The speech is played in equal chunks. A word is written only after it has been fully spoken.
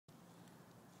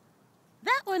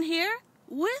ThatOne here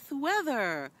with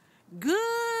weather.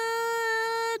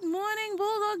 Good morning,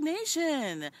 Bulldog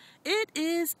Nation. It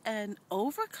is an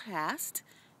overcast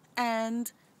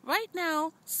and right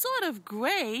now sort of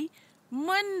gray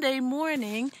Monday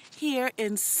morning here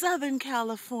in Southern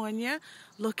California.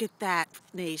 Look at that,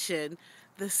 nation.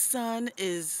 The sun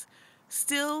is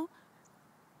still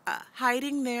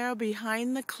hiding there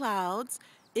behind the clouds.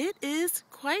 It is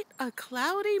quite a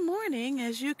cloudy morning,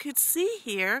 as you could see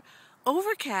here,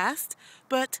 overcast,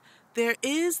 but there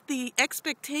is the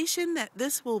expectation that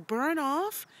this will burn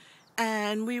off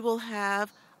and we will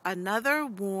have another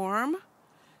warm,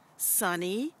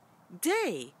 sunny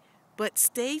day. But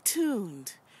stay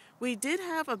tuned. We did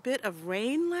have a bit of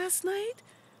rain last night.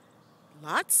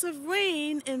 Lots of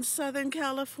rain in Southern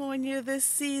California this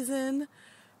season,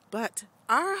 but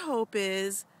our hope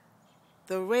is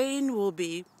the rain will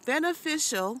be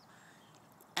beneficial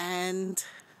and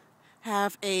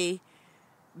have a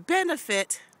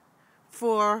benefit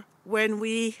for when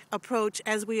we approach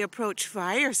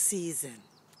fire season.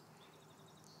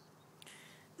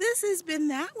 This has been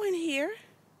ThatOne here,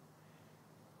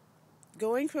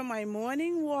 going for my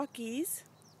morning walkies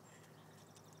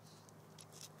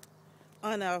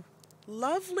on a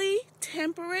lovely,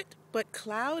 temperate but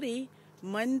cloudy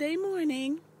Monday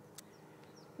morning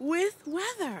with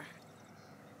weather.